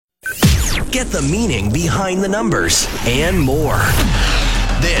get the meaning behind the numbers, and more.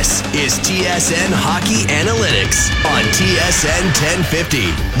 This is TSN Hockey Analytics on TSN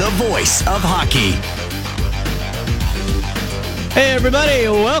 1050, the voice of hockey. Hey everybody,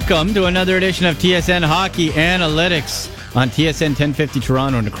 welcome to another edition of TSN Hockey Analytics on TSN 1050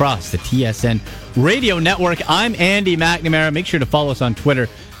 Toronto and across the TSN Radio Network. I'm Andy McNamara. Make sure to follow us on Twitter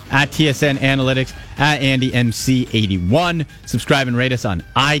at TSN Analytics, at AndyMC81. Subscribe and rate us on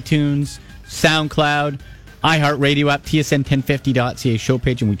iTunes, SoundCloud, iHeartRadio app, TSN1050.ca show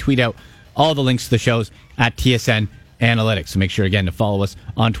page, and we tweet out all the links to the shows at TSN Analytics. So make sure, again, to follow us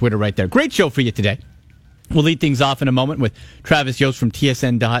on Twitter right there. Great show for you today. We'll lead things off in a moment with Travis Yost from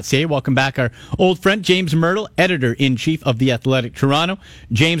TSN.ca. Welcome back our old friend, James Myrtle, Editor-in-Chief of The Athletic Toronto.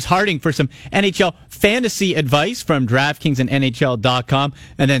 James Harding for some NHL fantasy advice from DraftKings and NHL.com.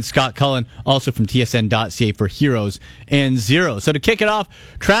 And then Scott Cullen, also from TSN.ca for Heroes and Zeros. So to kick it off,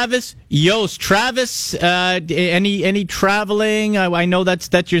 Travis Yost. Travis, any traveling? I know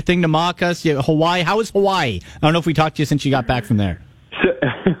that's your thing to mock us. Hawaii. How was Hawaii? I don't know if we talked to you since you got back from there.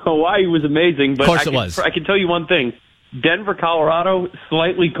 Hawaii was amazing, but of course it was. I can tell you one thing. Denver, Colorado,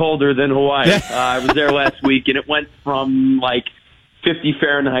 slightly colder than Hawaii. I was there last week, and it went from like 50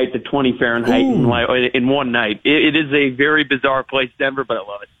 Fahrenheit to 20 Fahrenheit in one night. It is a very bizarre place, Denver, but I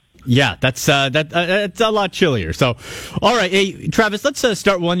love it. Yeah, that's a lot chillier. So, all right, hey, Travis, let's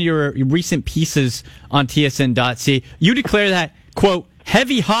start one of your recent pieces on TSN.ca. You declare that, quote,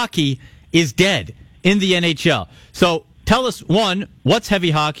 heavy hockey is dead in the NHL. So, tell us, one, what's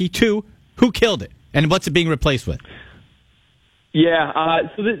heavy hockey? Two, who killed it? And what's it being replaced with? Yeah,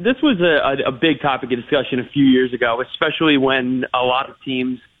 so this was a big topic of discussion a few years ago, especially when a lot of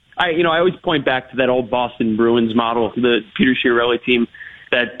teams, I always point back to that old Boston Bruins model, the Peter Chiarelli team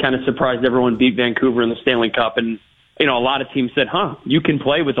that kind of surprised everyone, beat Vancouver in the Stanley Cup. And, a lot of teams said, you can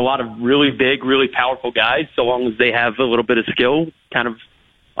play with a lot of really big, really powerful guys so long as they have a little bit of skill, kind of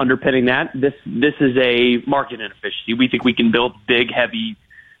underpinning that. This is a market inefficiency. We think we can build big, heavy,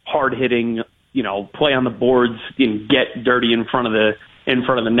 hard-hitting, play on the boards and get dirty in front of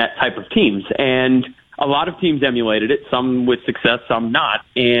the net type of teams. And a lot of teams emulated it, some with success, some not.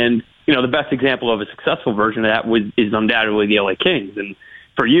 And the best example of a successful version of that is undoubtedly the LA Kings. And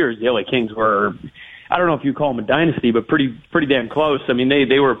for years, the LA Kings were, I don't know if you call them a dynasty, but pretty damn close. I mean,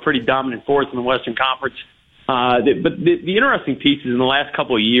 they were a pretty dominant force in the Western Conference. But the interesting piece is in the last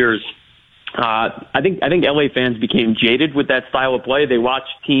couple of years, I think LA fans became jaded with that style of play. They watched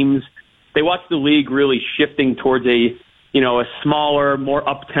the league really shifting towards a smaller, more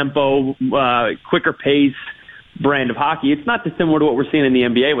up-tempo, quicker pace brand of hockey. It's not dissimilar to what we're seeing in the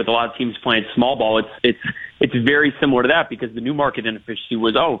NBA with a lot of teams playing small ball. It's very similar to that because the new market inefficiency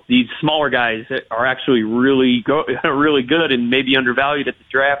was, these smaller guys are actually really good and maybe undervalued at the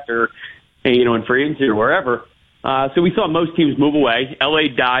draft or in free agency or wherever. So we saw most teams move away. LA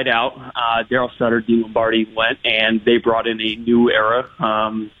died out. Daryl Sutter, Dean Lombardi went, and they brought in a new era,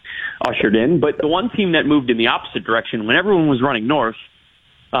 ushered in. But the one team that moved in the opposite direction, when everyone was running north,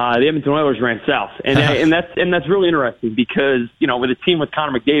 the Edmonton Oilers ran south. And that's really interesting because, with a team with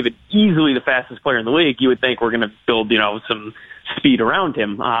Connor McDavid, easily the fastest player in the league, you would think we're going to build, some speed around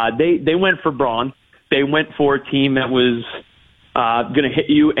him. They went for Braun. They went for a team that was going to hit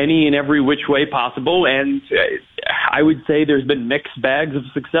you any and every which way possible. And I would say there's been mixed bags of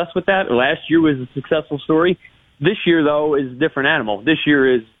success with that. Last year was a successful story. This year, though, is a different animal. This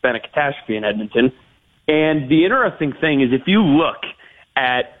year has been a catastrophe in Edmonton. And the interesting thing is if you look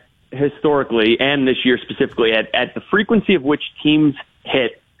at historically and this year specifically at the frequency of which teams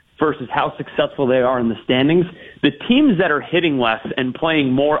hit versus how successful they are in the standings, the teams that are hitting less and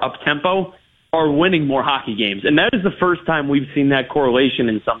playing more up-tempo are winning more hockey games. And that is the first time we've seen that correlation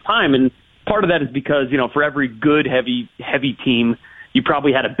in some time. And part of that is because, for every good heavy team, you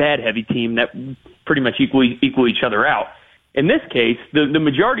probably had a bad heavy team that pretty much equal each other out. In this case, the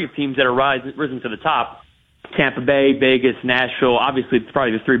majority of teams that are risen to the top, Tampa Bay, Vegas, Nashville, obviously it's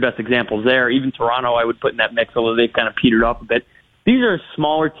probably the three best examples there. Even Toronto I would put in that mix, although they've kind of petered off a bit. These are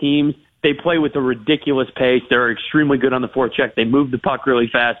smaller teams. They play with a ridiculous pace. They're extremely good on the forecheck. They move the puck really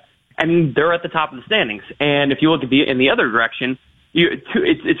fast. And they're at the top of the standings. And if you look at in the other direction,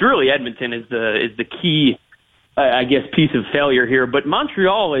 it's really Edmonton is the key, I guess, piece of failure here. But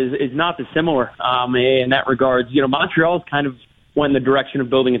Montreal is not dissimilar in that regard. Montreal's kind of went in the direction of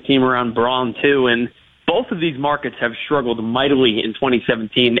building a team around Braun too, and both of these markets have struggled mightily in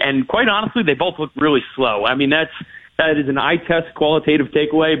 2017. And quite honestly, they both look really slow. I mean, that is an eye test qualitative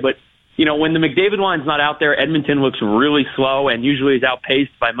takeaway, but when the McDavid line's not out there, Edmonton looks really slow and usually is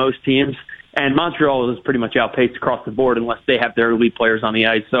outpaced by most teams. And Montreal is pretty much outpaced across the board unless they have their elite players on the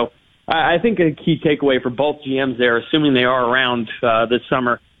ice. So I think a key takeaway for both GMs there, assuming they are around this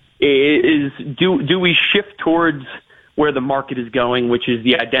summer, is do we shift towards where the market is going, which is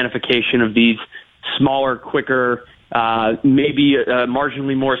the identification of these smaller, quicker, maybe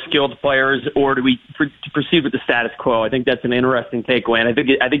marginally more skilled players, or do we proceed with the status quo? I think that's an interesting takeaway, and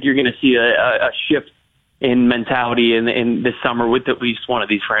I think you're going to see a shift in mentality in this summer with at least one of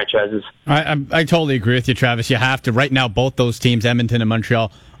these franchises. I totally agree with you, Travis. You have to. Right now, both those teams, Edmonton and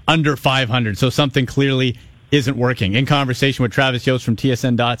Montreal, under 500, so something clearly isn't working. In conversation with Travis Yost from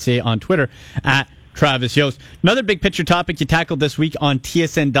TSN.ca on Twitter, at Travis Yost. Another big picture topic you tackled this week on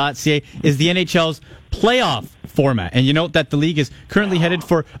TSN.ca is the NHL's playoff format. And you note that the league is currently headed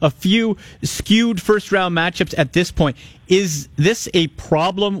for a few skewed first-round matchups at this point. Is this a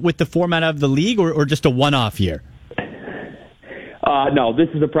problem with the format of the league or just a one-off year? No, this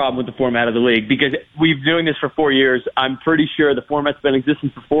is a problem with the format of the league because we've been doing this for 4 years. I'm pretty sure the format's been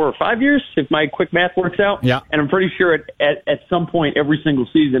existing for 4 or 5 years, if my quick math works out. Yeah. And I'm pretty sure at some point every single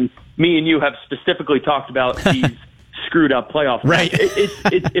season, me and you have specifically talked about these screwed up playoff. Right.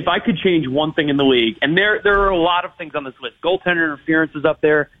 If I could change one thing in the league, and there are a lot of things on this list. Goaltender interference is up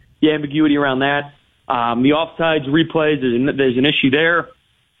there, the ambiguity around that. The offsides replays, there's an issue there.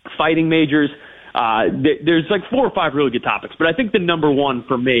 Fighting majors. There's like 4 or 5 really good topics, but I think the number one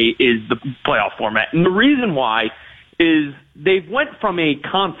for me is the playoff format. And the reason why is they've went from a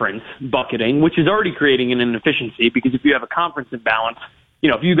conference bucketing, which is already creating an inefficiency because if you have a conference imbalance,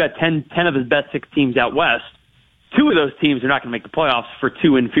 if you've got 10 of the best 6 teams out west, 2 of those teams are not going to make the playoffs for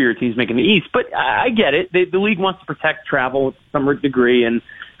 2 inferior teams making the East. But I get it. The league wants to protect travel to some degree, and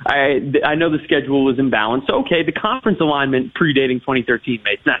I know the schedule is imbalanced. So, okay, the conference alignment predating 2013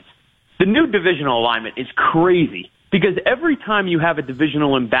 made sense. The new divisional alignment is crazy because every time you have a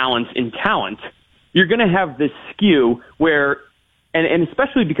divisional imbalance in talent, you're going to have this skew where, and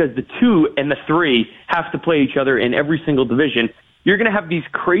especially because the 2 and the 3 have to play each other in every single division, you're going to have these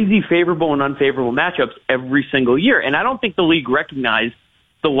crazy favorable and unfavorable matchups every single year. And I don't think the league recognized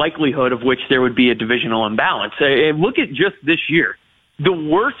the likelihood of which there would be a divisional imbalance. Look at just this year. The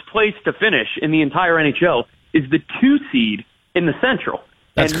worst place to finish in the entire NHL is the 2 seed in the Central.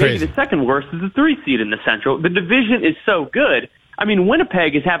 That's and maybe crazy. The second worst is the 3 seed in the Central. The division is so good. I mean,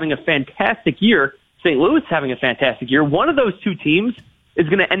 Winnipeg is having a fantastic year. St. Louis is having a fantastic year. One of those 2 teams is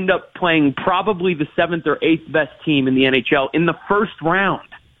going to end up playing probably the 7th or 8th best team in the NHL in the first round.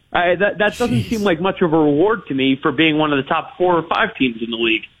 That doesn't seem like much of a reward to me for being one of the top 4 or 5 teams in the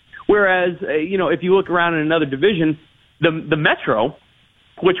league. Whereas, if you look around in another division, the Metro,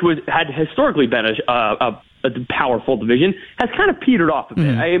 which had historically been a powerful division, has kind of petered off a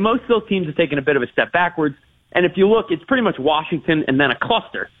bit. Most of those teams have taken a bit of a step backwards. And if you look, it's pretty much Washington and then a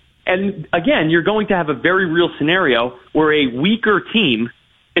cluster. And again, you're going to have a very real scenario where a weaker team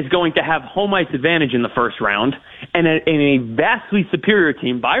is going to have home ice advantage in the first round, and a vastly superior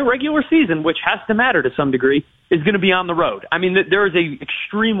team by regular season, which has to matter to some degree, is going to be on the road. I mean, there is an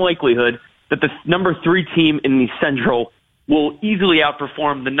extreme likelihood that the number 3 team in the Central will easily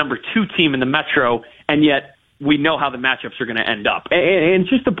outperform the number 2 team in the Metro, and yet we know how the matchups are going to end up. And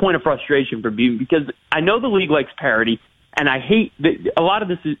just a point of frustration for me, because I know the league likes parity, and I hate that a lot of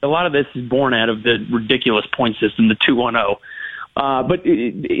this is born out of the ridiculous point system, the 2-1-0. But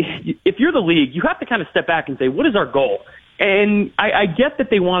if you're the league, you have to kind of step back and say, what is our goal? And I get that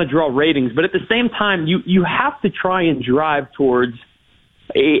they want to draw ratings, but at the same time, you have to try and drive towards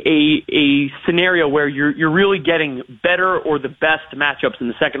a scenario where you're really getting better or the best matchups in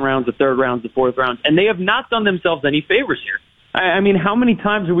the second rounds, the third rounds, the fourth rounds, and they have not done themselves any favors here. I mean, how many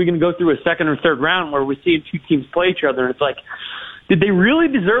times are we going to go through a second or third round where we see 2 teams play each other, and it's like, did they really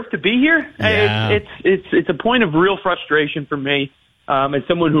deserve to be here? Yeah. It's a point of real frustration for me as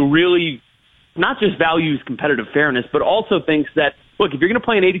someone who really not just values competitive fairness, but also thinks that, look, if you're going to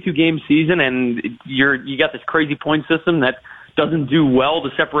play an 82-game season and you got this crazy point system that doesn't do well to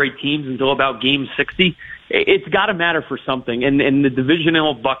separate teams until about game 60, it's got to matter for something, and the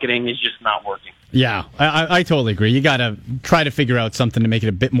divisional bucketing is just not working. Yeah, I totally agree. You got to try to figure out something to make it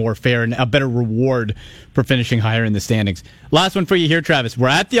a bit more fair and a better reward for finishing higher in the standings. Last one for you here, Travis. We're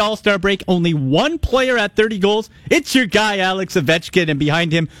at the All-Star break. Only 1 player at 30 goals. It's your guy, Alex Ovechkin, and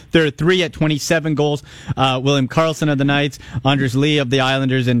behind him, there are 3 at 27 goals. William Karlsson of the Knights, Anders Lee of the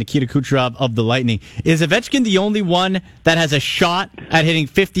Islanders, and Nikita Kucherov of the Lightning. Is Ovechkin the only one that has a shot at hitting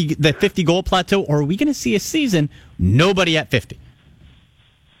the 50-goal plateau, or are we going to see a season nobody at 50?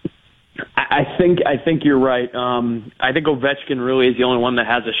 I think you're right. I think Ovechkin really is the only one that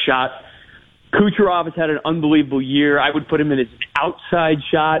has a shot. Kucherov has had an unbelievable year. I would put him in as an outside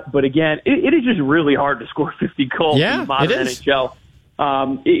shot, but again, it is just really hard to score 50 goals in the modern NHL.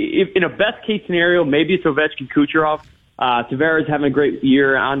 If in a best-case scenario, maybe it's Ovechkin, Kucherov. Tavares having a great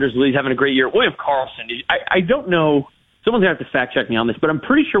year. Anders Lee's having a great year. William Karlsson, I don't know. Someone's going to have to fact-check me on this, but I'm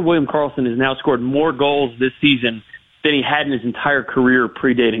pretty sure William Karlsson has now scored more goals this season than he had in his entire career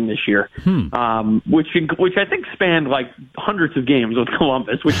predating this year, which I think spanned like hundreds of games with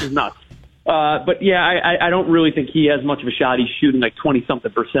Columbus, which is nuts. But yeah, I don't really think he has much of a shot. He's shooting like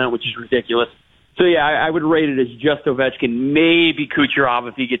 20-something%, which is ridiculous. So yeah, I would rate it as just Ovechkin, maybe Kucherov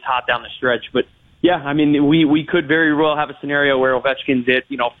if he gets hot down the stretch. But yeah, I mean, we could very well have a scenario where Ovechkin's at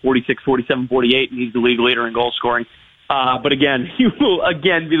 46, 47, 48, and he's the league leader in goal scoring. But again, he will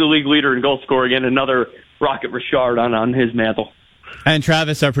again be the league leader in goal scoring and another Rocket Richard on his mantle. And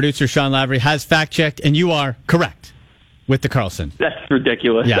Travis, our producer, Sean Lavery, has fact-checked, and you are correct with the Karlsson. That's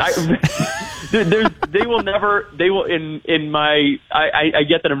ridiculous. Yes. They will never, in my, I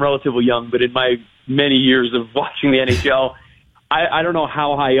get that I'm relatively young, but in my many years of watching the NHL, I don't know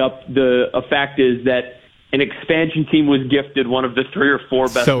how high up the fact is that an expansion team was gifted one of the 3 or 4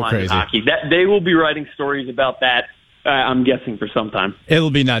 best lines in hockey. That they will be writing stories about that. I'm guessing for some time. It'll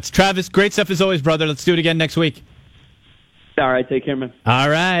be nuts. Travis, great stuff as always, brother. Let's do it again next week. All right, take care, man. All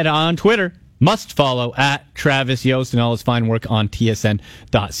right, on Twitter, must follow at Travis Yost and all his fine work on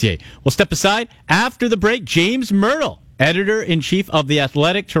tsn.ca. We'll step aside. After the break, James Myrtle, editor-in-chief of The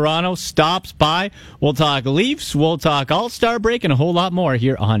Athletic Toronto, stops by. We'll talk Leafs, we'll talk All-Star break, and a whole lot more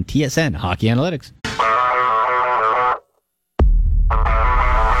here on TSN Hockey Analytics.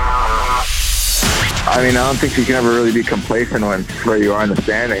 I mean, I don't think you can ever really be complacent when where you are in the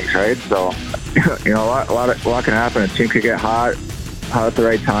standings, right? So, a lot can happen. A team could get hot at the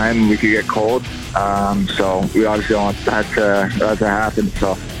right time. We could get cold. So we obviously don't want that to happen.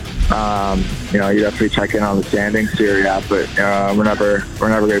 So, you definitely check in on the standings, see where you're at. But we're never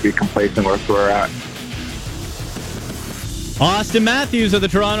going to be complacent where we're at. Austin Matthews of the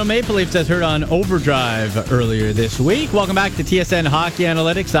Toronto Maple Leafs has heard on Overdrive earlier this week. Welcome back to TSN Hockey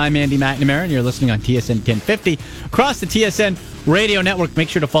Analytics. I'm Andy McNamara, and you're listening on TSN 1050 across the TSN Radio Network. Make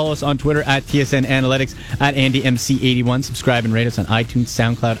sure to follow us on Twitter at TSN Analytics, at AndyMC81. Subscribe and rate us on iTunes,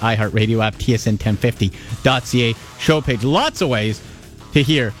 SoundCloud, iHeartRadio app, TSN1050.ca show page. Lots of ways to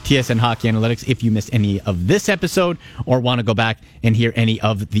hear TSN Hockey Analytics if you missed any of this episode or want to go back and hear any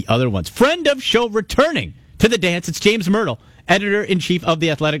of the other ones. Friend of show returning to the dance, it's James Myrtle, editor-in-chief of The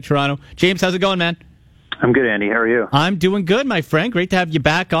Athletic Toronto. James, how's it going, man? I'm good, Andy. How are you? I'm doing good, my friend. Great to have you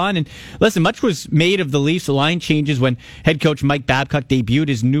back on. And listen, much was made of the Leafs line changes when head coach Mike Babcock debuted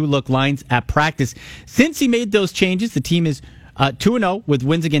his new look lines at practice. Since he made those changes, the team is 2-0 with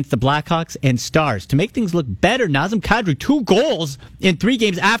wins against the Blackhawks and Stars. To make things look better, Nazem Kadri, 2 goals in 3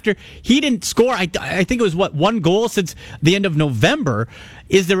 games after he didn't score. I think it was, 1 goal since the end of November.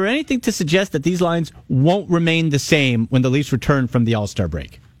 Is there anything to suggest that these lines won't remain the same when the Leafs return from the All-Star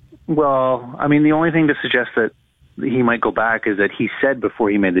break? Well, I mean, the only thing to suggest that he might go back is that he said before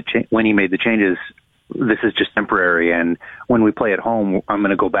he made when he made the changes, this is just temporary, and when we play at home, I'm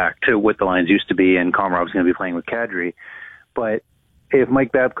going to go back to what the lines used to be, and Komarov's going to be playing with Kadri. But if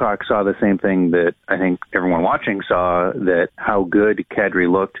Mike Babcock saw the same thing that I think everyone watching saw, that how good Kadri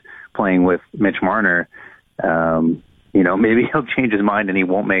looked playing with Mitch Marner, maybe he'll change his mind and he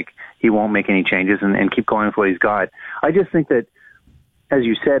won't make any changes and keep going with what he's got. I just think that, as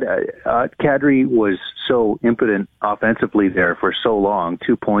you said, Kadri was so impotent offensively there for so long,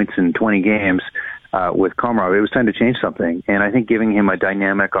 2 points in 20 games with Komarov. It was time to change something. And I think giving him a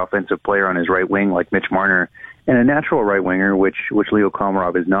dynamic offensive player on his right wing like Mitch Marner and a natural right winger, which Leo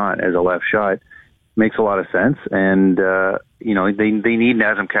Komarov is not as a left shot, makes a lot of sense. And, they need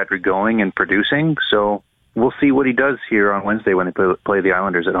Nazem Kadri going and producing. So we'll see what he does here on Wednesday when they play the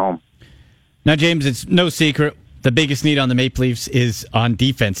Islanders at home. Now, James, it's no secret the biggest need on the Maple Leafs is on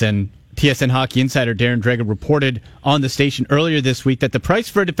defense, and TSN Hockey insider Darren Dreger reported on the station earlier this week that the price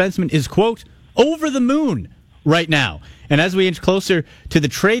for a defenseman is, quote, over the moon right now. And as we inch closer to the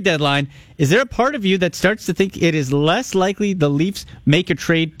trade deadline, is there a part of you that starts to think it is less likely the Leafs make a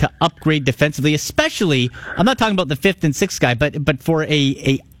trade to upgrade defensively, especially, I'm not talking about the 5th and 6th guy, but for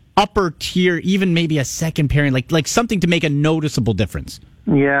a upper tier, even maybe a second pairing, like something to make a noticeable difference?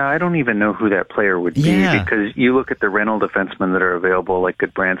 Yeah, I don't even know who that player would be because you look at the rental defensemen that are available, like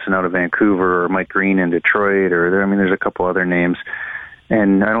Goodbranson out of Vancouver or Mike Green in Detroit, there's a couple other names.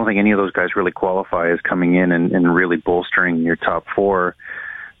 And I don't think any of those guys really qualify as coming in and really bolstering your top 4.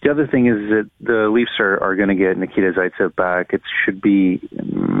 The other thing is that the Leafs are going to get Nikita Zaitsev back. It should be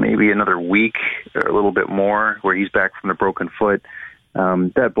maybe another week or a little bit more where he's back from the broken foot.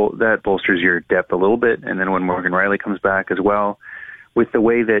 That bolsters your depth a little bit. And then when Morgan Riley comes back as well, with the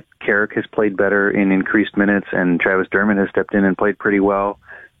way that Carrick has played better in increased minutes and Travis Dermott has stepped in and played pretty well,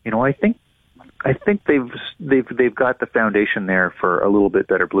 I think they've got the foundation there for a little bit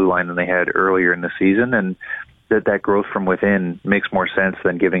better blue line than they had earlier in the season, and that growth from within makes more sense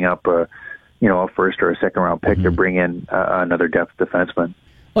than giving up a first or a second round pick to bring in another depth defenseman.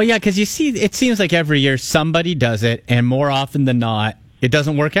 Well, yeah, because you see, it seems like every year somebody does it, and more often than not, it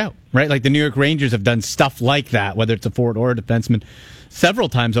doesn't work out, right? Like the New York Rangers have done stuff like that, whether it's a forward or a defenseman, several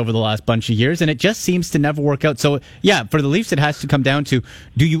times over the last bunch of years, and it just seems to never work out. So, yeah, for the Leafs, it has to come down to,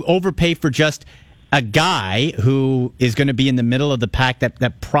 do you overpay for just a guy who is going to be in the middle of the pack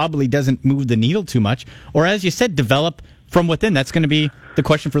that probably doesn't move the needle too much, or as you said, develop from within? That's going to be the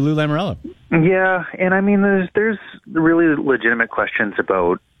question for Lou Lamoriello. Yeah, and I mean, there's really legitimate questions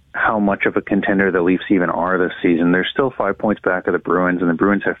about how much of a contender the Leafs even are this season. They're still 5 points back of the Bruins, and the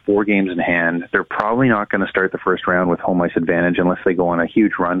Bruins have 4 games in hand. They're probably not going to start the first round with home ice advantage unless they go on a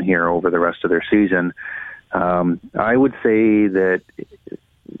huge run here over the rest of their season. I would say that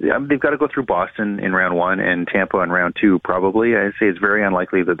they've got to go through Boston in round 1 and Tampa in round 2, probably. I'd say it's very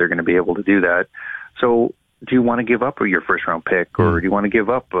unlikely that they're going to be able to do that. So do you want to give up your first round pick, or do you want to give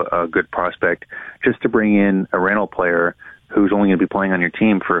up a good prospect just to bring in a rental player who's only going to be playing on your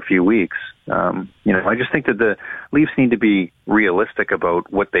team for a few weeks? I just think that the Leafs need to be realistic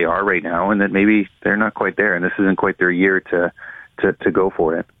about what they are right now, and that maybe they're not quite there, and this isn't quite their year to go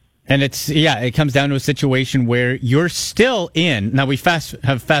for it. And it comes down to a situation where you're still in. Now, we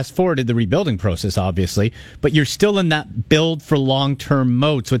have fast forwarded the rebuilding process, obviously, but you're still in that build for long-term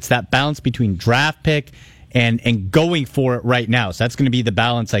mode. So it's that balance between draft pick and going for it right now. So that's going to be the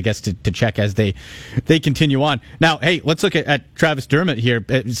balance, I guess, to check as they continue on. Now, hey, let's look at Travis Dermott here.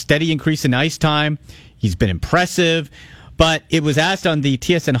 Steady increase in ice time. He's been impressive. But it was asked on the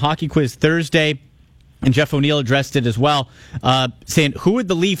TSN Hockey Quiz Thursday, and Jeff O'Neill addressed it as well, saying, who would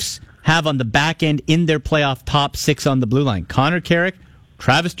the Leafs have on the back end in their playoff top 6 on the blue line? Connor Carrick,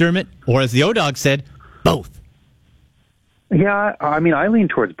 Travis Dermott, or as the O-Dog said, both? Yeah, I mean, I lean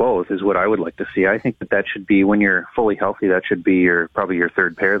towards both is what I would like to see. I think that should be, when you're fully healthy, that should be probably your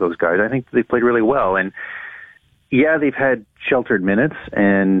third pair of those guys. I think they played really well. And yeah, they've had sheltered minutes,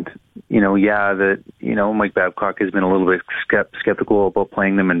 and Mike Babcock has been a little bit skeptical about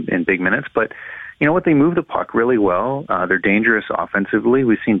playing them in big minutes, but you know what? They move the puck really well. They're dangerous offensively.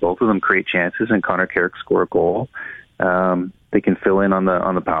 We've seen both of them create chances, and Connor Carrick score a goal. They can fill in on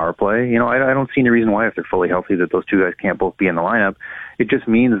the power play. I don't see any reason why, if they're fully healthy, that those two guys can't both be in the lineup. It just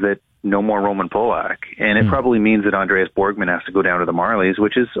means that no more Roman Polak, and it probably means that Andreas Borgman has to go down to the Marlies,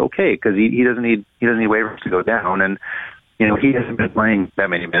 which is okay because he doesn't need waivers to go down, and he hasn't been playing that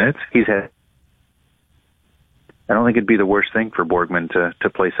many minutes. I don't think it'd be the worst thing for Borgman to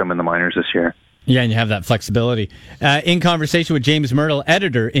play some in the minors this year. Yeah, and you have that flexibility. In conversation with James Myrtle,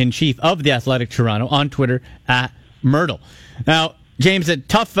 editor-in-chief of The Athletic Toronto, on Twitter, @Myrtle. Now, James, a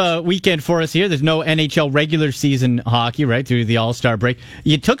tough weekend for us here. There's no NHL regular season hockey, right, through the All-Star break.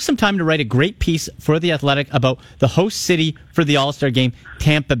 You took some time to write a great piece for The Athletic about the host city for the All-Star game,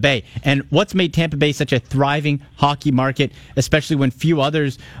 Tampa Bay, and what's made Tampa Bay such a thriving hockey market, especially when few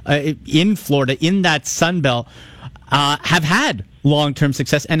others in Florida, in that Sun Belt, have had long-term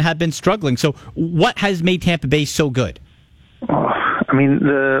success and have been struggling. So what has made Tampa Bay so good? I mean,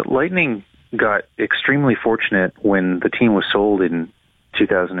 the Lightning got extremely fortunate when the team was sold in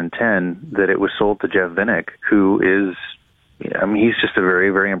 2010, that it was sold to Jeff Vinik, who is, he's just a very,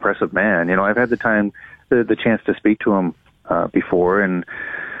 very impressive man. I've had the chance to speak to him before, and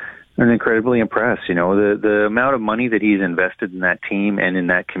I'm incredibly impressed. The amount of money that he's invested in that team and in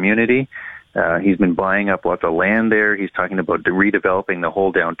that community. He's been buying up lots of land there. He's talking about redeveloping the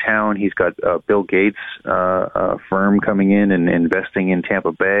whole downtown. He's got Bill Gates' firm coming in and investing in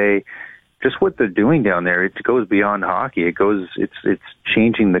Tampa Bay. Just what they're doing down there, it goes beyond hockey. It's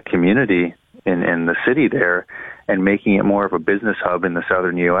changing the community in the city there and making it more of a business hub in the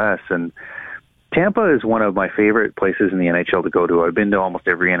southern U.S. And Tampa is one of my favorite places in the NHL to go to. I've been to almost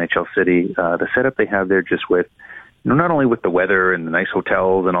every NHL city. The setup they have there, just with not only with the weather and the nice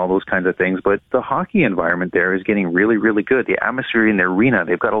hotels and all those kinds of things, but the hockey environment there is getting really, really good. The atmosphere in the arena,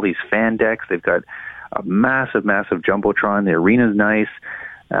 they've got all these fan decks. They've got a massive, massive jumbotron. The arena's nice.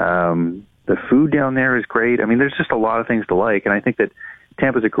 The food down there is great. There's just a lot of things to like, and I think that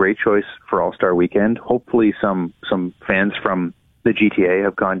Tampa's a great choice for All-Star Weekend. Hopefully some fans from the GTA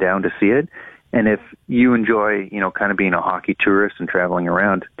have gone down to see it. And if you enjoy, kind of being a hockey tourist and traveling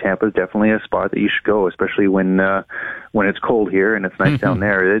around, Tampa is definitely a spot that you should go, especially when it's cold here and it's nice down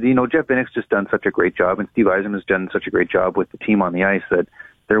there. Jeff Vinik's just done such a great job, and Steve Yzerman's done such a great job with the team on the ice that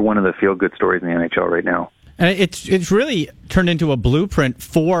they're one of the feel-good stories in the NHL right now. And it's really turned into a blueprint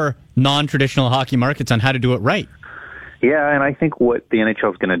for non-traditional hockey markets on how to do it right. Yeah, and I think what the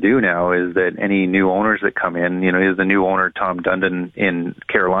NHL is going to do now is that any new owners that come in, is the new owner, Tom Dundon in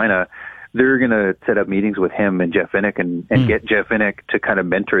Carolina, they're going to set up meetings with him and Jeff Vinik and get Jeff Vinik to kind of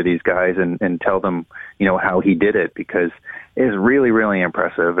mentor these guys and tell them, how he did it, because it's really, really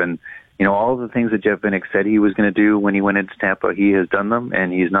impressive. And, all of the things that Jeff Vinik said he was going to do when he went into Tampa, he has done them,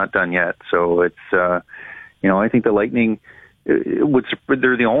 and he's not done yet. So it's, I think the Lightning, they're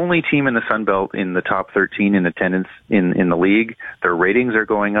the only team in the Sun Belt in the top 13 in attendance in the league. Their ratings are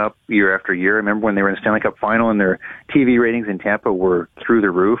going up year after year. I remember when they were in the Stanley Cup final and their TV ratings in Tampa were through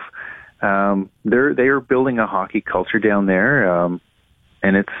the roof. They are building a hockey culture down there,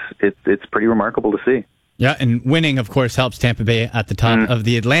 and it's pretty remarkable to see. Yeah, and winning, of course, helps Tampa Bay at the top of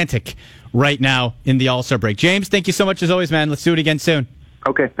the Atlantic right now in the All-Star break. James, thank you so much as always, man. Let's do it again soon.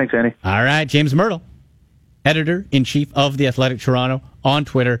 Okay, thanks, Andy. All right, James Myrtle, editor-in-chief of The Athletic Toronto, on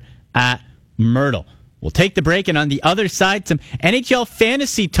Twitter at Myrtle. We'll take the break, and on the other side, some NHL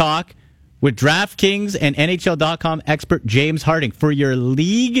fantasy talk with DraftKings and NHL.com expert James Harding for your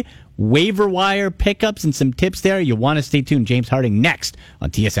league waiver wire pickups and some tips there. You'll want to stay tuned. James Harding next on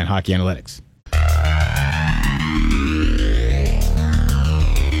TSN Hockey Analytics.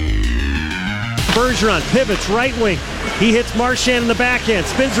 Bergeron pivots right wing. He hits Marchand in the backhand,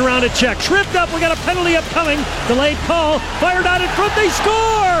 spins around a check, tripped up. We got a penalty upcoming. Delayed call, fired out in front. They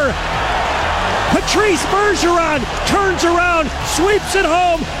score. Patrice Bergeron turns around, sweeps it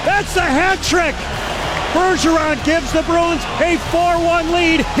home. That's a hat trick. Bergeron gives the Bruins a 4-1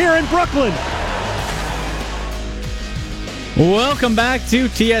 lead here in Brooklyn. Welcome back to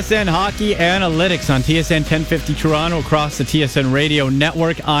TSN Hockey Analytics on TSN 1050 Toronto across the TSN Radio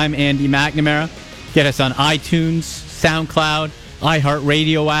Network. I'm Andy McNamara. Get us on iTunes, SoundCloud,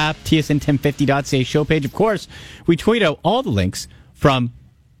 iHeartRadio app, TSN1050.ca show page. Of course, we tweet out all the links from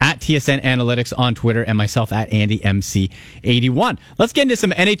at TSN Analytics on Twitter and myself at AndyMC81. Let's get into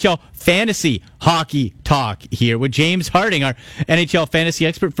some NHL fantasy hockey talk here with James Harding, our NHL fantasy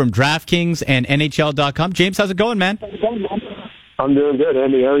expert from DraftKings and NHL.com. James, how's it going, man? I'm doing good,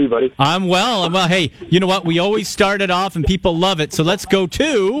 Andy. How are you, buddy? I'm well. Hey, you know what? We always start it off and people love it. So let's go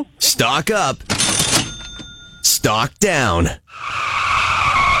to... Stock up. Stock down.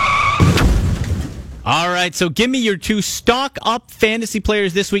 All right, so give me your two stock-up fantasy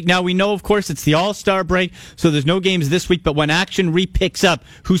players this week. Now, we know, of course, it's the All-Star break, so there's no games this week, but when action re-picks up,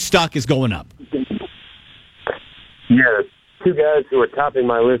 whose stock is going up? Yeah, two guys who are topping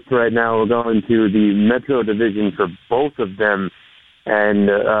my list right now are going to the Metro Division for both of them. And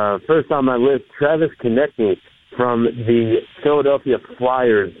first on my list, Travis Konecny from the Philadelphia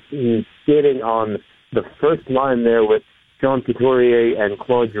Flyers. He's skating on the first line there with Sean Couturier and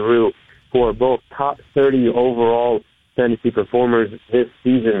Claude Giroux, who are both top 30 overall fantasy performers this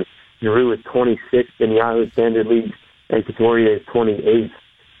season. Giroux is 26th in Yahoo Standard League, and Couturier is 28th.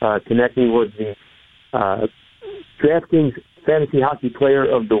 Konecny was the DraftKings Fantasy Hockey Player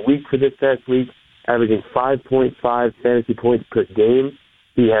of the Week for this past week, averaging 5.5 fantasy points per game.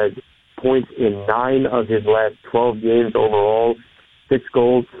 He has points in 9 of his last 12 games overall, 6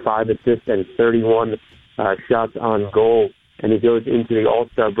 goals, 5 assists, and 31 shots on goal. And he goes into the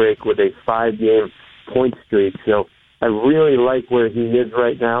All-Star break with a 5-game point streak. So I really like where he is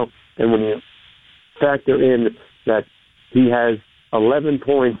right now. And when you factor in that he has 11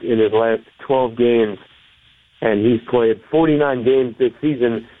 points in his last 12 games, and he's played 49 games this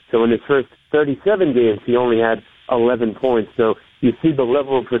season, so in his first 37 games, he only had 11 points. So you see the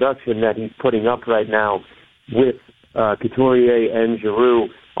level of production that he's putting up right now with Couturier and Giroux,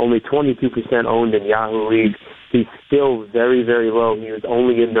 only 22% owned in Yahoo League. He's still very, very low. He was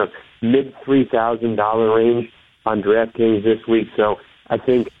only in the mid-$3,000 range on DraftKings this week. So I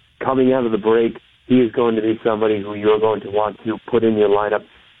think coming out of the break, he is going to be somebody who you're going to want to put in your lineup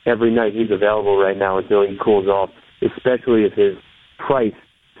every night he's available right now until he cools off, especially if his price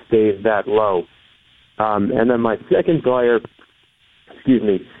stays that low. And then my second player,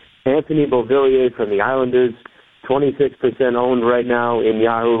 Anthony Beauvillier from the Islanders, 26% owned right now in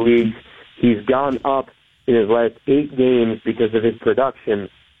Yahoo League. He's gone up in his last 8 games because of his production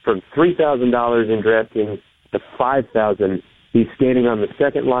from $3,000 in DraftKings to $5,000. He's skating on the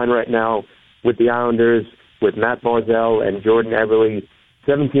second line right now with the Islanders, with Matt Barzal and Jordan Eberle.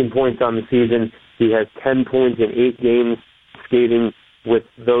 17 points on the season. He has 10 points in 8 games skating with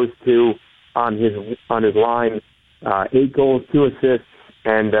those two on his line. 8 goals, 2 assists,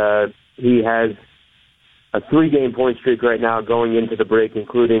 and he has a 3-game point streak right now going into the break,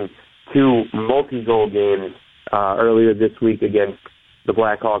 including 2 multi-goal games earlier this week against the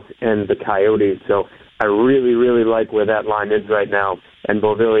Blackhawks and the Coyotes. So I really, really like where that line is right now, and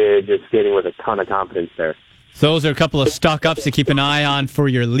Beauvillier is just skating with a ton of confidence there. So those are a couple of stock-ups to keep an eye on for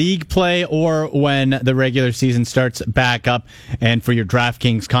your league play or when the regular season starts back up and for your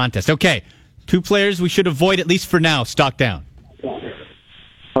DraftKings contest. Okay, 2 players we should avoid, at least for now, stock down.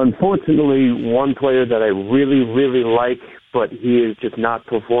 Unfortunately, one player that I really, really like, but he is just not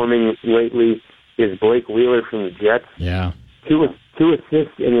performing lately, is Blake Wheeler from the Jets. Yeah. Two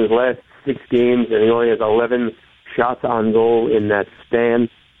assists in his last 6 games, and he only has 11 shots on goal in that span.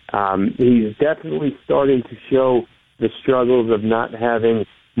 He's definitely starting to show the struggles of not having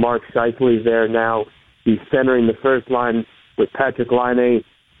Mark Scheifele there now. He's centering the first line with Patrick Laine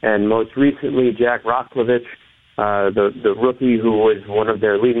and most recently Jack Roslovic, the rookie who was one of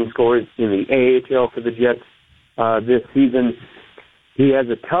their leading scorers in the AHL for the Jets this season. He has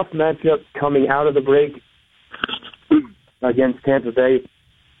a tough matchup coming out of the break against Tampa Bay.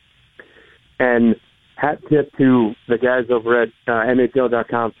 And hat tip to the guys over at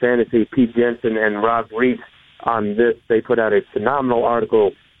NHL.com Fantasy, Pete Jensen and Rob Reese on this. They put out a phenomenal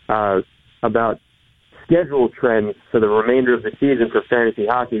article about schedule trends for the remainder of the season for fantasy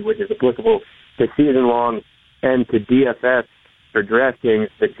hockey, which is applicable to season long and to DFS for DraftKings.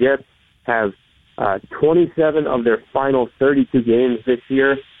 The Jets have 27 of their final 32 games this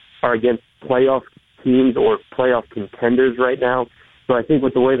year are against playoff teams or playoff contenders right now. So I think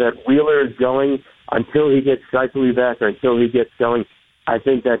with the way that Wheeler is going, until he gets Scheifele back or until he gets going, I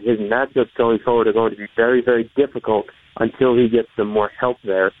think that his matchups going forward are going to be very, very difficult until he gets some more help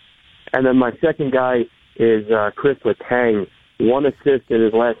there. And then my second guy is Chris Letang. 1 assist in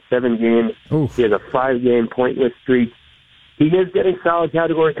his last 7 games. Oof. He has a 5-game pointless streak. He is getting solid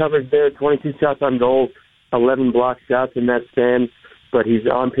category coverage there, 22 shots on goal, 11 block shots in that span, but he's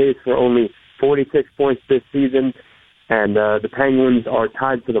on pace for only 46 points this season, and the Penguins are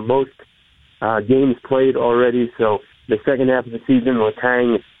tied for the most games played already, so the second half of the season,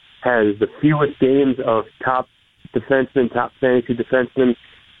 Letang has the fewest games of top fantasy defensemen,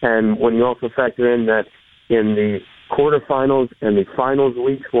 and when you also factor in that in the quarterfinals and the finals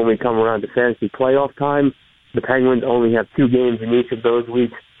weeks when we come around to fantasy playoff time, the Penguins only have 2 games in each of those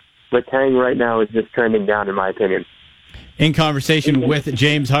weeks. Letang right now is just trending down, in my opinion. In conversation with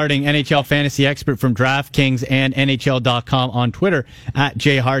James Harding, NHL fantasy expert from DraftKings and NHL.com on Twitter at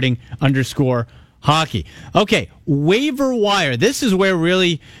 @JHarding_hockey. Okay, waiver wire. This is where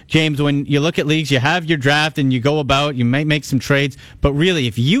really, James, when you look at leagues, you have your draft and you go about, you might make some trades, but really,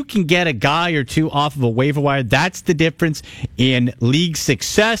 if you can get a guy or two off of a waiver wire, that's the difference in league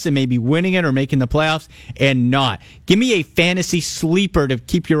success and maybe winning it or making the playoffs and not. Give me a fantasy sleeper to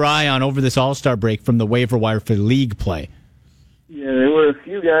keep your eye on over this All-Star break from the waiver wire for league play. Yeah, there were a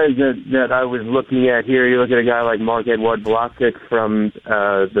few guys that I was looking at here. You look at a guy like Marc-Edouard Vlasic from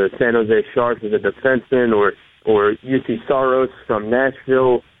the San Jose Sharks as a defenseman, or UC Saros from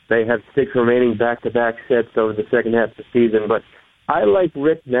Nashville. They have 6 remaining back-to-back sets over the second half of the season. But I like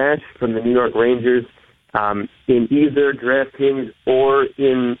Rick Nash from the New York Rangers in either DraftKings or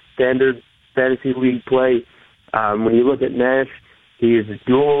in standard fantasy league play. When you look at Nash, he is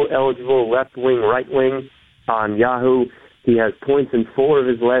dual-eligible left wing, right wing on Yahoo. He has points in 4 of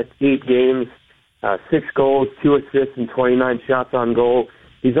his last 8 games, 6 goals, 2 assists, and 29 shots on goal.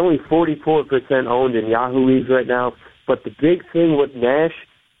 He's only 44% owned in Yahoo leagues right now. But the big thing with Nash,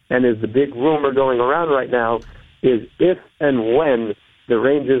 and is the big rumor going around right now, is if and when the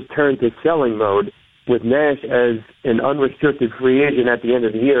Rangers turn to selling mode, with Nash as an unrestricted free agent at the end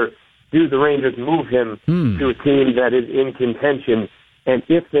of the year, do the Rangers move him to a team that is in contention? And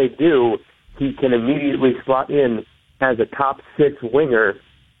if they do, he can immediately slot in as a top 6 winger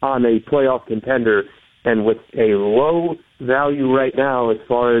on a playoff contender. And with a low value right now as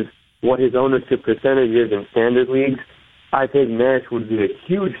far as what his ownership percentage is in standard leagues, I think Nash would be a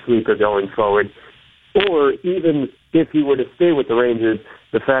huge sleeper going forward. Or even if he were to stay with the Rangers,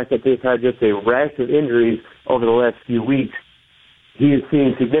 the fact that they've had just a rash of injuries over the last few weeks, he is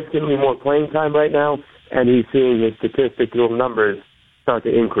seeing significantly more playing time right now, and he's seeing his statistical numbers start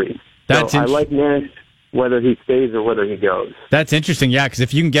to increase. So I like Nash, whether he stays or whether he goes. That's interesting, yeah, because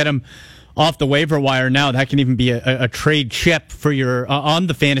if you can get him off the waiver wire now, that can even be a trade chip for your on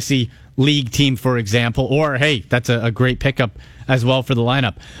the fantasy league team, for example. Or, hey, that's a great pickup as well for the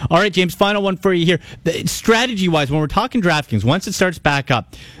lineup. All right, James, final one for you here. Strategy-wise, when we're talking DraftKings, once it starts back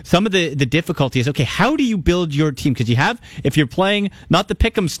up, some of the difficulty is, okay, how do you build your team? Because you have, if you're playing, not the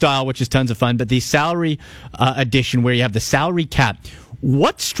pick'em style, which is tons of fun, but the salary edition where you have the salary cap.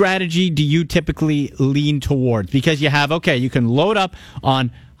 What strategy do you typically lean towards? Because you have, okay, you can load up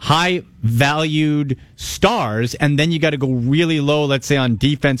on high-valued stars, and then you got to go really low, let's say, on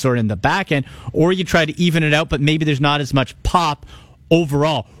defense or in the back end, or you try to even it out, but maybe there's not as much pop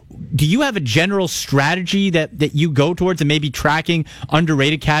overall. Do you have a general strategy that you go towards and maybe tracking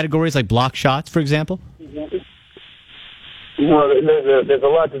underrated categories like block shots, for example? Well, there's a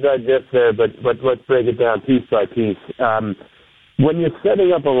lot to digest there, but let's break it down piece by piece. When you're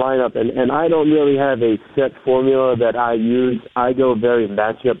setting up a lineup, and I don't really have a set formula that I use, I go very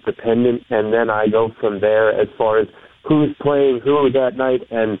matchup dependent, and then I go from there as far as who's playing who that night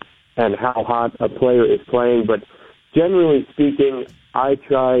and how hot a player is playing. But generally speaking, I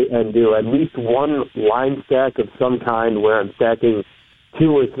try and do at least one line stack of some kind where I'm stacking 2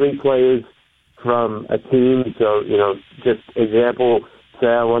 or 3 players from a team. So, just example, say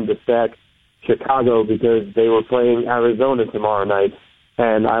I wanted to stack Chicago because they were playing Arizona tomorrow night,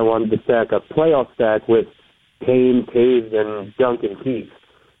 and I wanted to stack a playoff stack with Kane, Taves, and Duncan Keith.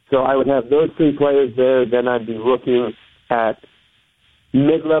 So I would have those 3 players there. Then I'd be looking at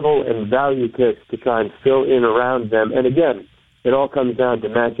mid-level and value picks to try and fill in around them. And again, it all comes down to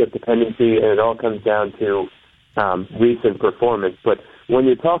matchup dependency, and it all comes down to recent performance. But when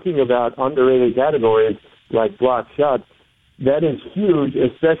you're talking about underrated categories like block shots, that is huge,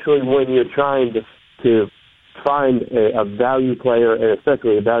 especially when you're trying to find a value player and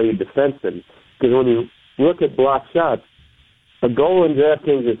especially a value defenseman. Because when you look at block shots, a goal in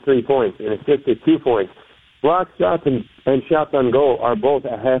DraftKings is 3 points, and assist is 2 points. Block shots and shots on goal are both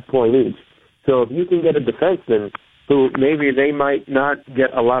a half point each. So if you can get a defenseman who maybe they might not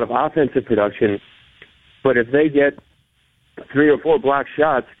get a lot of offensive production, but if they get 3 or 4 block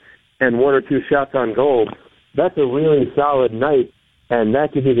shots and 1 or 2 shots on goal, that's a really solid night, and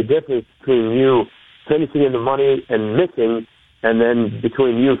that could be the difference between you finishing in the money and missing, and then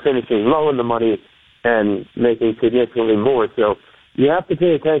between you finishing low in the money and making significantly more. So you have to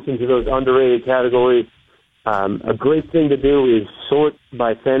pay attention to those underrated categories. A great thing to do is sort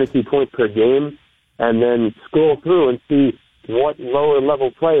by fantasy points per game, and then scroll through and see what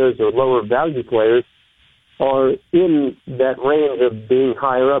lower-level players or lower-value players are in that range of being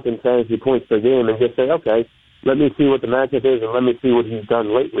higher up in fantasy points per game, and just say, okay, let me see what the matchup is, and let me see what he's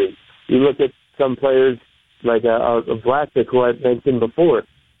done lately. You look at some players like Vlasic, who I mentioned before,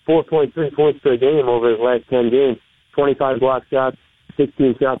 4.3 points per game over his last 10 games, 25 block shots,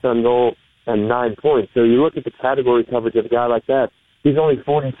 16 shots on goal, and 9 points. So you look at the category coverage of a guy like that, he's only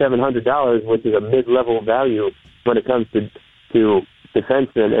 $4,700, which is a mid-level value when it comes to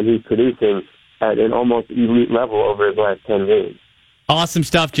defensemen, and he's producing at an almost elite level over his last 10 games. Awesome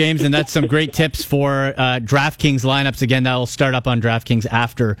stuff, James, and that's some great tips for DraftKings lineups. Again, that will start up on DraftKings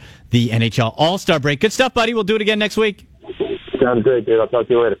after the NHL All-Star break. Good stuff, buddy. We'll do it again next week. Sounds great, dude. I'll talk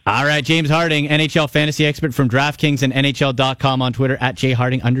to you later. All right, James Harding, NHL fantasy expert from DraftKings and NHL.com, on Twitter at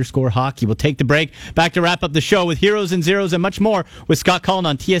jharding_hockey. We'll take the break. Back to wrap up the show with heroes and zeros and much more with Scott Cullen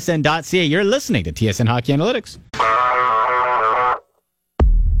on TSN.ca. You're listening to TSN Hockey Analytics.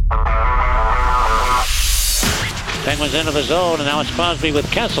 Penguins into the zone, and now it's Crosby with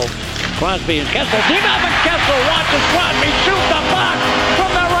Kessel. Crosby and Kessel team up, and Kessel watches Crosby shoot the puck from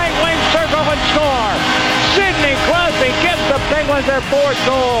the right wing circle and score. Sidney Crosby gives the Penguins their 4th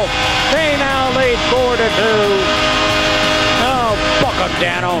goal. They now lead 4-2. Oh, buck 'em,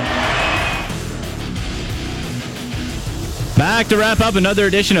 Dano. Back to wrap up another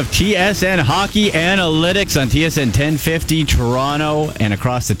edition of TSN Hockey Analytics on TSN 1050 Toronto and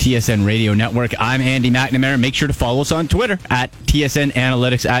across the TSN Radio Network. I'm Andy McNamara. Make sure to follow us on Twitter at TSN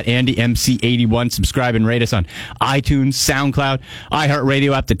Analytics, at AndyMC81. Subscribe and rate us on iTunes, SoundCloud,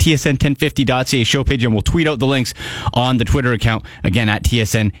 iHeartRadio app, the TSN1050.ca show page, and we'll tweet out the links on the Twitter account, again, at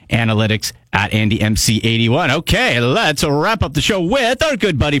TSN Analytics, at AndyMC81. Okay, let's wrap up the show with our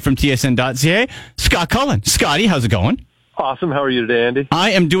good buddy from TSN.ca, Scott Cullen. Scotty, how's it going? Awesome. How are you today, Andy?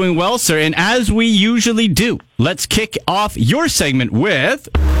 I am doing well, sir. And as we usually do, let's kick off your segment with...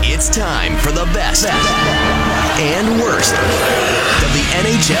 It's time for the best and worst of the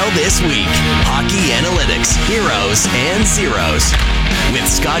NHL this week. Hockey Analytics, Heroes and Zeros. With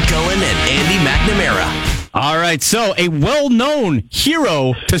Scott Cullen and Andy McNamara. All right, so a well-known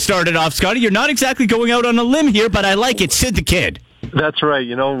hero to start it off, Scotty. You're not exactly going out on a limb here, but I like it. Sid the Kid. That's right.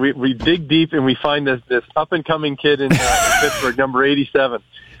 You know, we dig deep and we find this up-and-coming kid in Pittsburgh, number 87.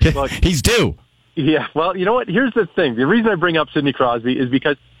 Look, he's due. Yeah, well, you know what? Here's the thing. The reason I bring up Sidney Crosby is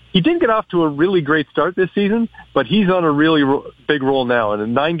because he didn't get off to a really great start this season, but he's on a really big roll now. In a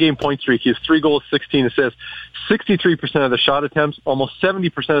 9-game point streak, he has 3 goals, 16 assists, 63% of the shot attempts, almost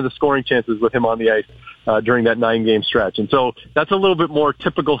 70% of the scoring chances with him on the ice during that 9-game stretch. And so that's a little bit more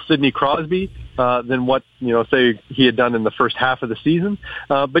typical Sidney Crosby than what, say he had done in the first half of the season.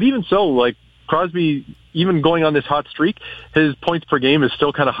 But even so, like, Crosby, even going on this hot streak, his points per game is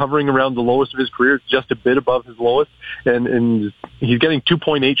still kind of hovering around the lowest of his career, just a bit above his lowest, and he's getting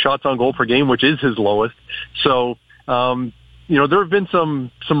 2.8 shots on goal per game, which is his lowest. So, there have been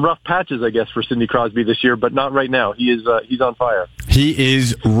some rough patches, I guess, for Sidney Crosby this year, but not right now. He's on fire. He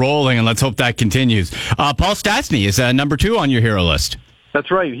is rolling, and let's hope that continues. Paul Stastny is number 2 on your hero list. That's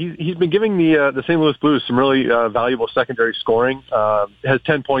right. He's been giving the St. Louis Blues some really valuable secondary scoring. Has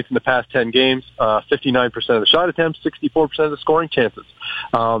 10 points in the past 10 games, 59% of the shot attempts, 64% of the scoring chances.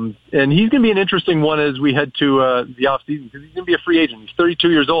 And he's going to be an interesting one as we head to the offseason because he's going to be a free agent. He's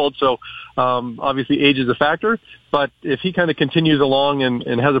 32 years old, so obviously age is a factor. But if he kind of continues along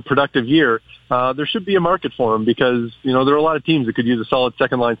and has a productive year, there should be a market for him because, there are a lot of teams that could use a solid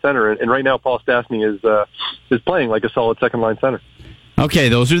second-line center. And right now, Paul Stastny is playing like a solid second-line center. Okay,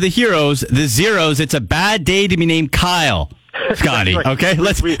 those are the heroes. The zeros, it's a bad day to be named Kyle, Scotty. Right. Okay,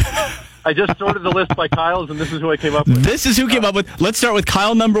 I just sorted the list by Kyle's, and this is who I came up with. This is who came up with. Let's start with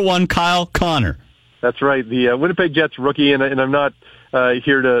Kyle number 1, Kyle Connor. That's right, the Winnipeg Jets rookie, and I'm not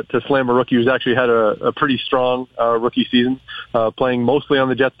here to slam a rookie who's actually had a pretty strong rookie season, playing mostly on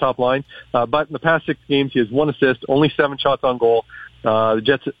the Jets' top line. But in the past 6 games, he has 1 assist, only 7 shots on goal. The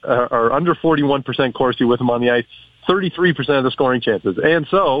Jets are under 41% Corsi with him on the ice. 33% of the scoring chances. And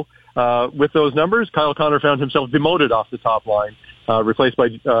so, with those numbers, Kyle Connor found himself demoted off the top line, replaced by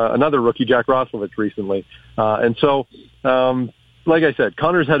another rookie, Jack Roslovic, recently. And so, like I said,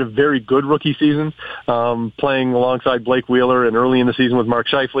 Connor's had a very good rookie season, playing alongside Blake Wheeler and early in the season with Mark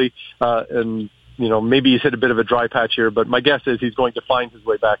Scheifele. And, maybe he's hit a bit of a dry patch here, but my guess is he's going to find his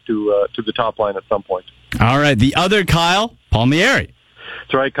way back to the top line at some point. All right. The other Kyle, Palmieri.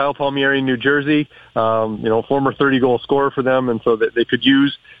 That's right, Kyle Palmieri, New Jersey, former 30-goal scorer for them, and so that they could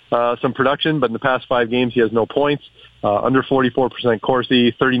use some production, but in the past 5 games he has no points, under 44%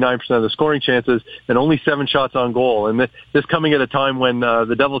 Corsi, 39% of the scoring chances, and only 7 shots on goal. And this coming at a time when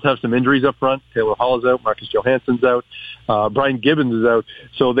the Devils have some injuries up front. Taylor Hall is out, Marcus Johansson's out, Brian Gibbons is out,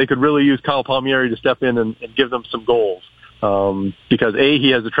 so they could really use Kyle Palmieri to step in and give them some goals. Because A, he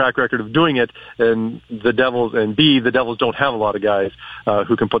has a track record of doing it, and B, the Devils don't have a lot of guys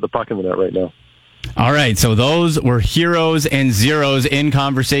who can put the puck in the net right now. All right, so those were heroes and zeros in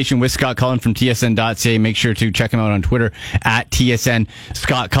conversation with Scott Cullen from TSN.ca. Make sure to check him out on Twitter at TSN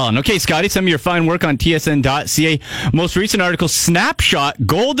Scott Cullen. Okay, Scotty, some of your fine work on TSN.ca. Most recent article, Snapshot,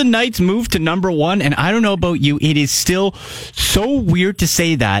 Golden Knights moved to number 1. And I don't know about you, it is still so weird to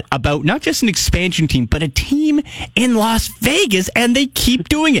say that about not just an expansion team, but a team in Las Vegas, and they keep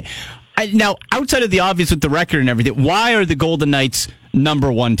doing it. Now, outside of the obvious with the record and everything, why are the Golden Knights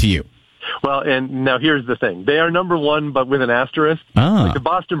number 1 to you? Well, and now here's the thing. They are number 1, but with an asterisk. Like the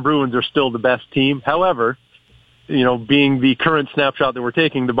Boston Bruins are still the best team. However, being the current snapshot that we're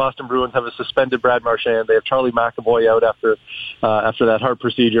taking, the Boston Bruins have a suspended Brad Marchand. They have Charlie McAvoy out after that heart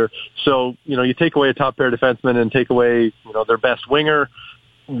procedure. So, you take away a top pair defenseman and take away, their best winger.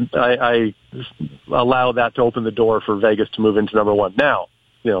 I allow that to open the door for Vegas to move into number 1. Now,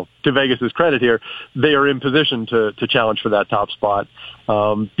 to Vegas's credit here, they are in position to challenge for that top spot.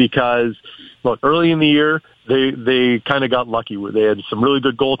 Because, look, early in the year, they kind of got lucky. They had some really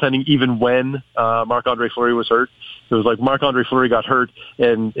good goaltending even when Marc-Andre Fleury was hurt. It was like Marc-Andre Fleury got hurt,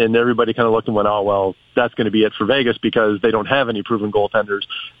 and everybody kind of looked and went, oh, well, that's going to be it for Vegas because they don't have any proven goaltenders,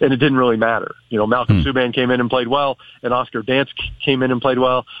 and it didn't really matter. Malcolm Subban came in and played well, and Oscar Dansk came in and played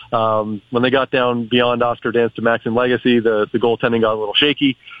well. When they got down beyond Oscar Dansk to Maxim Legacy, the goaltending got a little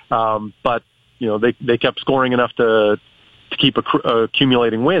shaky, but they kept scoring enough to keep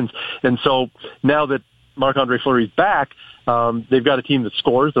accumulating wins. And so now that Marc-Andre Fleury's back, they've got a team that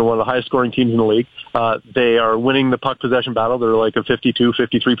scores. They're one of the highest scoring teams in the league. They are winning the puck possession battle. They're like a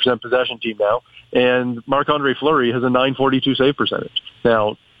 53% possession team now. And Marc-Andre Fleury has a .942 save percentage.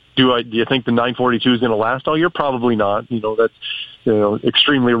 Now, do you think the .942 is going to last all year? Probably not. That's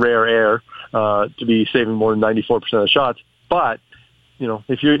extremely rare air to be saving more than 94% of the shots. But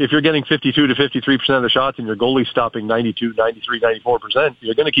if you're getting 52 to 53% of the shots and your goalie's stopping 92, 93, 94%,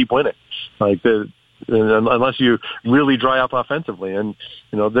 you're going to keep winning. Unless you really dry up offensively. And,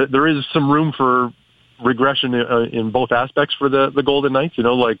 there is some room for regression in both aspects for the Golden Knights.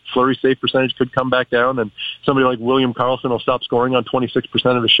 Like Fleury's save percentage could come back down, and somebody like William Karlsson will stop scoring on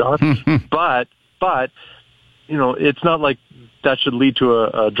 26% of his shots. But it's not like that should lead to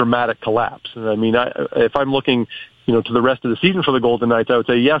a dramatic collapse. And I mean, if I'm looking, to the rest of the season for the Golden Knights, I would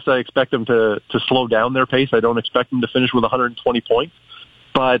say, yes, I expect them to slow down their pace. I don't expect them to finish with 120 points,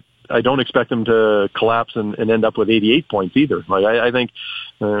 but I don't expect them to collapse and end up with 88 points either. Like, I think,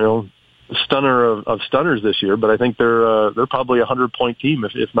 stunner of stunners this year, but I think they're probably a 100-point team,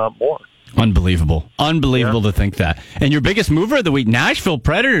 if not more. Unbelievable to think that. And your biggest mover of the week, Nashville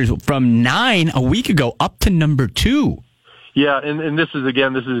Predators, from 9 a week ago up to number 2. Yeah, and this is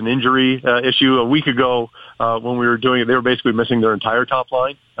an injury issue. A week ago, when we were doing it, they were basically missing their entire top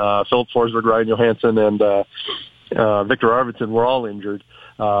line. Philip Forsberg, Ryan Johansson, and Victor Arvidsson were all injured.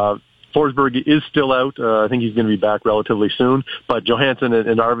 Forsberg is still out. I think he's going to be back relatively soon. But Johansson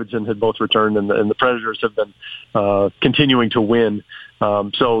and Arvidsson had both returned, and the Predators have been continuing to win.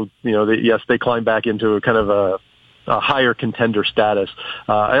 They climb back into a kind of a higher contender status.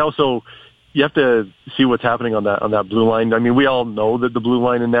 You have to see what's happening on that blue line. I mean, we all know that the blue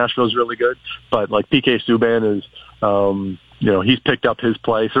line in Nashville is really good, but like PK Subban is, he's picked up his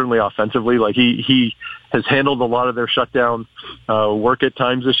play, certainly offensively. Like he has handled a lot of their shutdown work at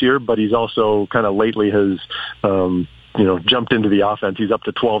times this year, but he's also kind of lately has jumped into the offense. He's up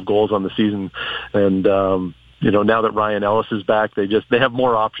to 12 goals on the season, and now that Ryan Ellis is back, they have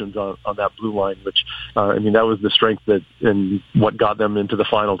more options on that blue line, which, that was the strength in what got them into the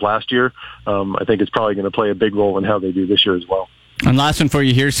finals last year. I think it's probably going to play a big role in how they do this year as well. And last one for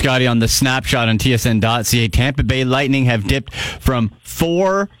you here, Scotty, on the snapshot on TSN.ca. Tampa Bay Lightning have dipped from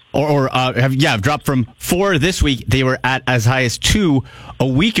 4 have dropped from 4 this week. They were at as high as 2 a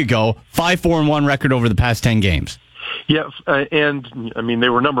week ago. 5-4-1 record over the past 10 games. Yeah, and I mean they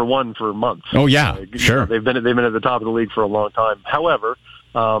were number 1 for months. Oh yeah, sure. They've been at the top of the league for a long time. However,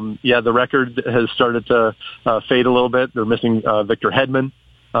 the record has started to fade a little bit. They're missing Victor Hedman,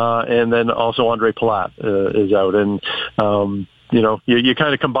 and then also Andre Palat is out. And you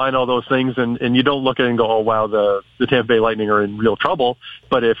kind of combine all those things, and you don't look at it and go, oh wow, the Tampa Bay Lightning are in real trouble.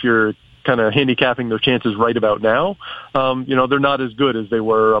 But if you're kind of handicapping their chances right about now, they're not as good as they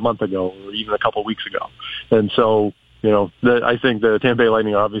were a month ago or even a couple of weeks ago. And so, I think the Tampa Bay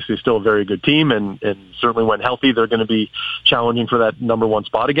Lightning are obviously still a very good team, and certainly when healthy, they're going to be challenging for that number 1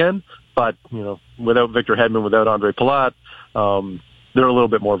 spot again. But, without Victor Hedman, without Andre Palat, they're a little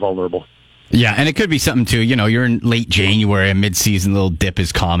bit more vulnerable. Yeah, and it could be something too. You're in late January, a mid-season little dip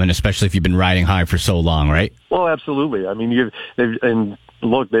is common, especially if you've been riding high for so long, right? Well, absolutely. I mean, they've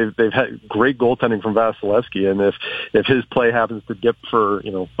had great goaltending from Vasilevsky, and if his play happens to dip for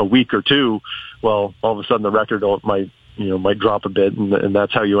a week or two, well, all of a sudden the record might drop a bit, and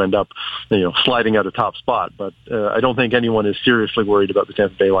that's how you end up sliding out a top spot. But I don't think anyone is seriously worried about the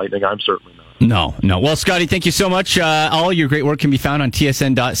Tampa Bay Lightning. I'm certainly not. No. Well, Scotty, thank you so much. All your great work can be found on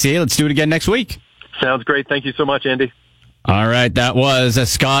TSN.ca. Let's do it again next week. Sounds great. Thank you so much, Andy. All right, that was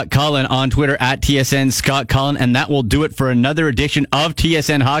Scott Cullen on Twitter at TSN Scott Cullen, and that will do it for another edition of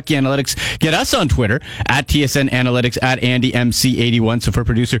TSN Hockey Analytics. Get us on Twitter at TSN Analytics at AndyMC81. So for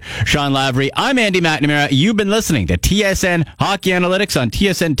producer Sean Lavery, I'm Andy McNamara. You've been listening to TSN Hockey Analytics on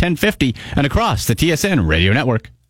TSN 1050 and across the TSN Radio Network.